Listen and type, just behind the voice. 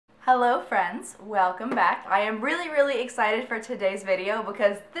Hello friends, welcome back. I am really excited for today's video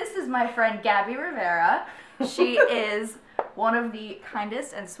because this is my friend Gabby Rivera. She is one of the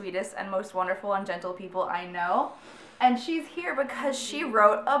kindest and sweetest and most wonderful and gentle people I know. And she's here because she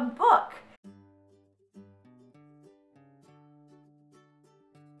wrote a book.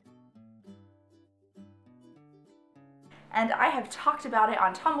 And I have talked about it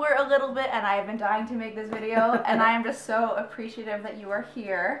on Tumblr a little bit, and I have been dying to make this video, and I am just so appreciative that you are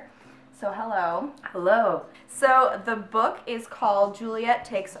here. So hello. Hello. So the book is called Juliet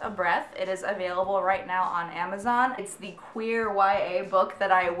Takes a Breath. It is available right now on Amazon. It's the queer YA book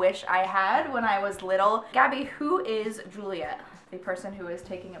that I wish I had when I was little. Gabby, who is Juliet, the person who is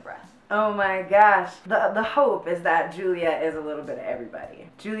taking a breath? Oh my gosh. The hope is that Juliet is a little bit of everybody.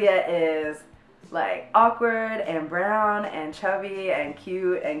 Juliet is like awkward and brown and chubby and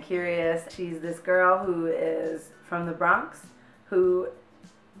cute and curious. She's this girl who is from the Bronx who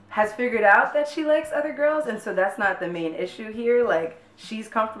has figured out that she likes other girls, and so that's not the main issue here. Like, she's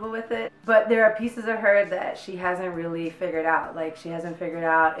comfortable with it, but there are pieces of her that she hasn't really figured out. Like, she hasn't figured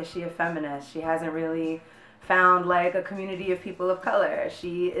out, is she a feminist? She hasn't really found like a community of people of color.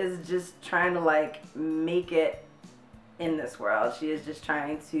 She is just trying to like make it in this world. She is just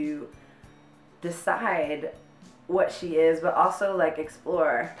trying to decide what she is, but also like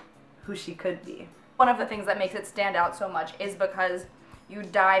explore who she could be. One of the things that makes it stand out so much is because you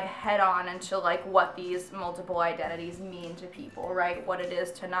dive head on into like what these multiple identities mean to people, right? What it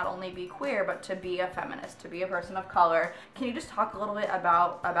is to not only be queer, but to be a feminist, to be a person of color. Can you just talk a little bit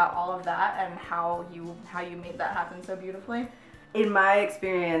about all of that and how you made that happen so beautifully? In my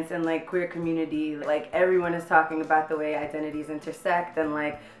experience in like queer community, like everyone is talking about the way identities intersect and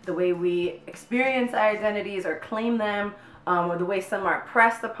like the way we experience our identities or claim them, or the way some are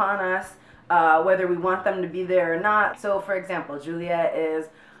pressed upon us, whether we want them to be there or not. So for example, Juliet is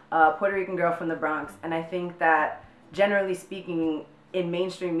a Puerto Rican girl from the Bronx, and I think that generally speaking in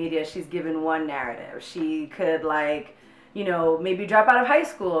mainstream media she's given one narrative. She could like, you know, maybe drop out of high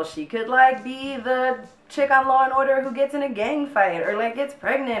school. She could like be the chick on Law and Order who gets in a gang fight or like gets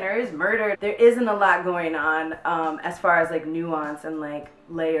pregnant or is murdered. There isn't a lot going on as far as like nuance and like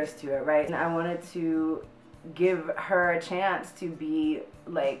layers to it, right? And I wanted to give her a chance to be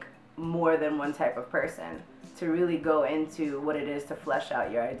like more than one type of person, to really go into what it is to flesh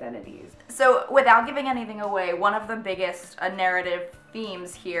out your identities. So without giving anything away, one of the biggest narrative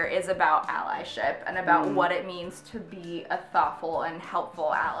themes here is about allyship and about what it means to be a thoughtful and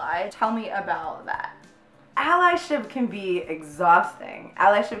helpful ally. Tell me about that. Allyship can be exhausting.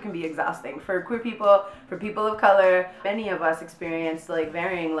 Allyship can be exhausting for queer people, for people of color. Many of us experience like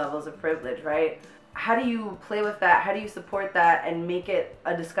varying levels of privilege, right? How do you play with that? How do you support that and make it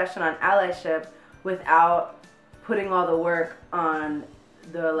a discussion on allyship without putting all the work on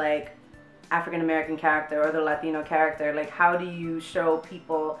the like African American character or the Latino character? Like, how do you show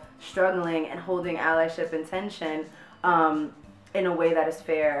people struggling and holding allyship in tension in a way that is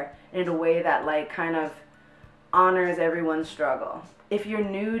fair, in a way that like kind of honors everyone's struggle? If you're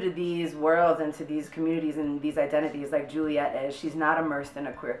new to these worlds and to these communities and these identities like Juliet is, she's not immersed in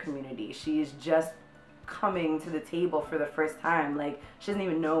a queer community. She's just coming to the table for the first time. Like, she doesn't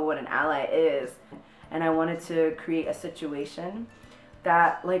even know what an ally is. And I wanted to create a situation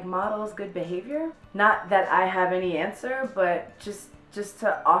that like models good behavior. Not that I have any answer, but just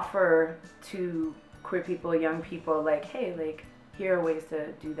to offer to queer people, young people, like, hey, like, here are ways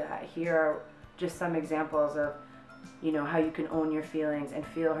to do that. Here are just some examples of, you know, how you can own your feelings and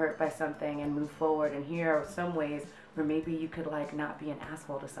feel hurt by something and move forward. And here are some ways where maybe you could like not be an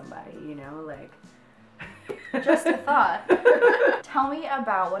asshole to somebody, you know, like. Just a thought. Tell me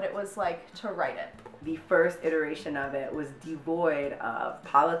about what it was like to write it. The first iteration of it was devoid of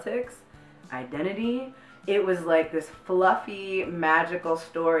politics, identity. It was like this fluffy, magical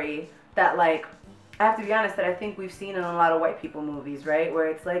story that like, I have to be honest, that I think we've seen in a lot of white people movies, right? Where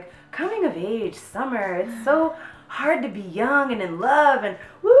it's like coming of age, summer, it's so hard to be young and in love and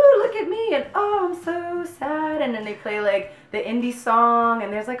woo, look at me and oh, I'm so sad. And then they play like the indie song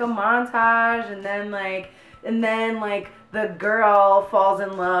and there's like a montage and then like the girl falls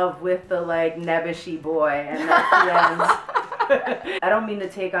in love with the like nebbishy boy and that's the end. I don't mean to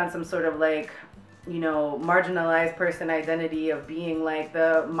take on some sort of like, you know, marginalized person identity of being like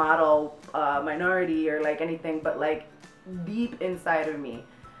the model minority or like anything, but like deep inside of me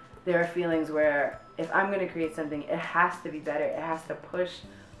there are feelings where if I'm going to create something, it has to be better. It has to push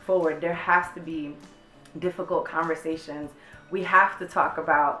forward. There has to be difficult conversations. We have to talk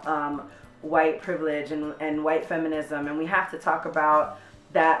about white privilege and white feminism, and we have to talk about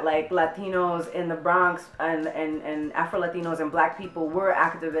that like Latinos in the Bronx and Afro-Latinos and black people were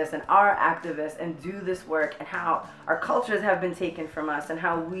activists and are activists and do this work, and how our cultures have been taken from us, and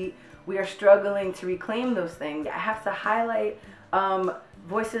how we are struggling to reclaim those things. I have to highlight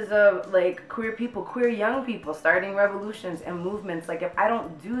voices of like queer people, queer young people starting revolutions and movements. Like, if I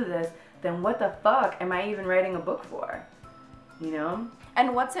don't do this, then what the fuck am I even writing a book for? You know?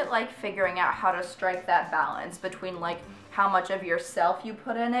 And what's it like figuring out how to strike that balance between like how much of yourself you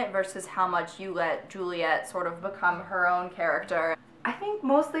put in it versus how much you let Juliet sort of become her own character? I think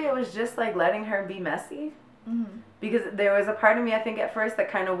mostly it was just like letting her be messy. Mm-hmm. Because there was a part of me, I think at first,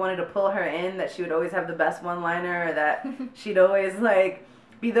 that kind of wanted to pull her in, that she would always have the best one-liner, or that she'd always like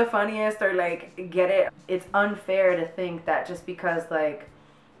be the funniest, or like get it. It's unfair to think that just because like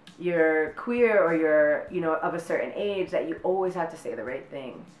you're queer or you're, you know, of a certain age, that you always have to say the right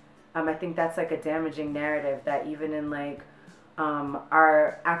thing. I think that's like a damaging narrative that even in like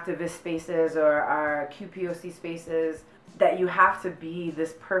our activist spaces or our QPOC spaces, that you have to be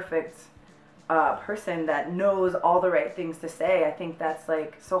this perfect person that knows all the right things to say. I think that's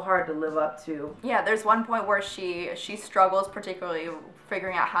like so hard to live up to. Yeah, there's one point where she struggles particularly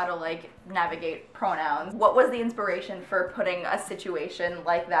figuring out how to like navigate pronouns. What was the inspiration for putting a situation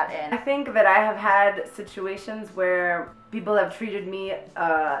like that in? I think that I have had situations where people have treated me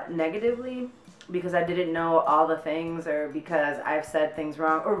negatively because I didn't know all the things, or because I've said things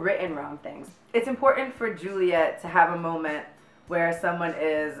wrong or written wrong things. It's important for Juliet to have a moment where someone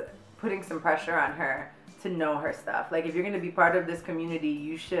is putting some pressure on her to know her stuff. Like, if you're going to be part of this community,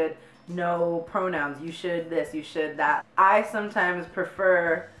 you should know pronouns, you should this, you should that. I sometimes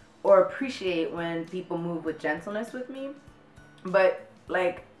prefer or appreciate when people move with gentleness with me, but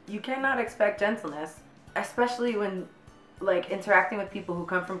like, you cannot expect gentleness, especially when like interacting with people who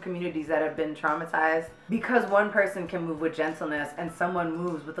come from communities that have been traumatized, because one person can move with gentleness and someone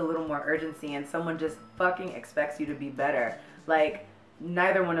moves with a little more urgency and someone just fucking expects you to be better. Like,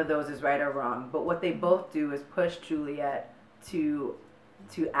 neither one of those is right or wrong, but what they both do is push Juliet to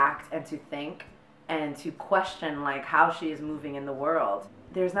act and to think and to question like how she is moving in the world.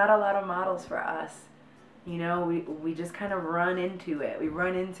 There's not a lot of models for us. You know, we just kind of run into it. We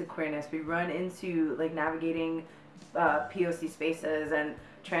run into queerness. We run into like navigating POC spaces and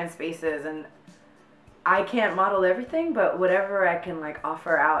trans spaces, and I can't model everything, but whatever I can like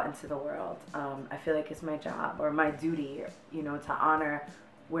offer out into the world, I feel like it's my job or my duty, you know, to honor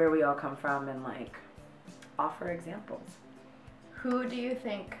where we all come from and like offer examples. Who do you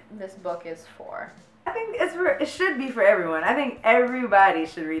think this book is for? I think it should be for everyone. I think everybody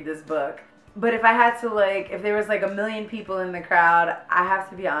should read this book. But if I had to like, if there was like 1 million people in the crowd, I have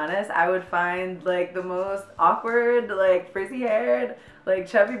to be honest, I would find like the most awkward, like frizzy haired, like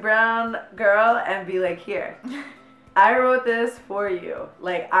chubby brown girl and be like, here, I wrote this for you.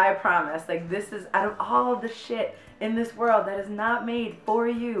 Like, I promise. Like, this is, out of all of the shit in this world that is not made for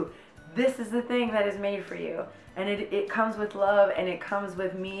you, this is the thing that is made for you. And it comes with love, and it comes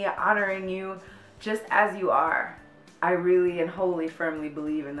with me honoring you just as you are. I really and wholly firmly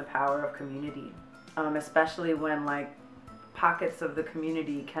believe in the power of community, especially when like pockets of the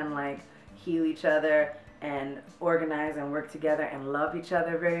community can like heal each other and organize and work together and love each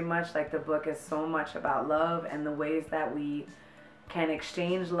other very much. Like, the book is so much about love and the ways that we can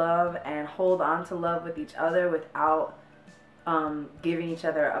exchange love and hold on to love with each other without giving each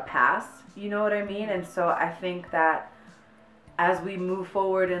other a pass, you know what I mean? And so I think that as we move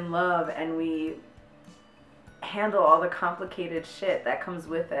forward in love and we handle all the complicated shit that comes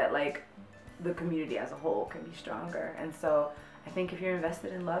with it, like, the community as a whole can be stronger. And so I think if you're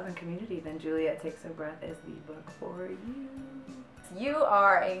invested in love and community, then Juliet Takes a Breath is the book for you. You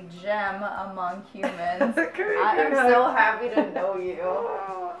are a gem among humans. I am so happy to know you.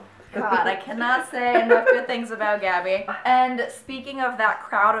 God, I cannot say enough good things about Gabby. And speaking of that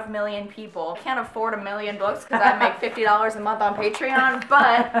crowd of 1 million people, I can't afford 1 million books because I make $50 a month on Patreon,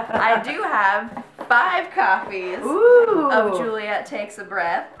 but I do have 5 copies of Juliet Takes a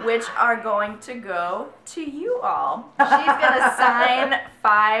Breath, which are going to go to you all. She's gonna sign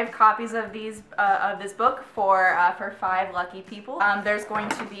 5 copies of these of this book for 5 lucky people. There's going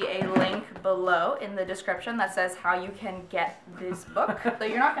to be a link below in the description that says how you can get this book. So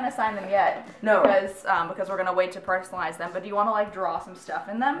you're not gonna sign them yet, no, because we're gonna wait to personalize them. But do you want to like draw some stuff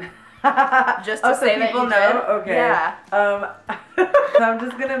in them? Just to so say that people you know? did? Okay. Yeah. I'm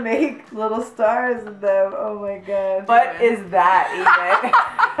just gonna make little stars in them. Oh my god. What is that even?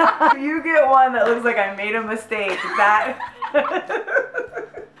 If you get one that looks like I made a mistake, that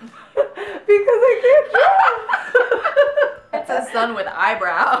because I can't draw. It's a sun with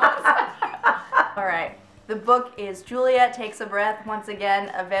eyebrows. All right. The book is Juliet Takes a Breath, once again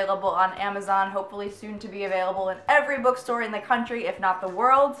available on Amazon, hopefully soon to be available in every bookstore in the country, if not the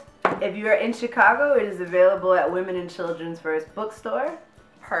world. If you are in Chicago, it is available at Women and Children's First Bookstore.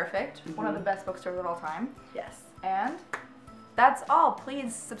 Perfect. One of the best bookstores of all time. Yes. And that's all.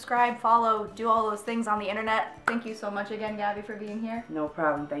 Please subscribe, follow, do all those things on the internet. Thank you so much again, Gabby, for being here. No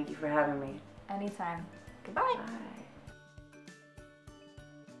problem. Thank you for having me. Anytime. Goodbye. Bye.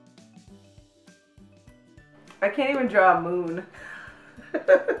 I can't even draw a moon. I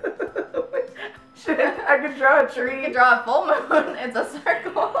could draw a tree. You can draw a full moon. It's a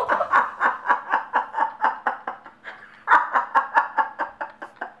circle.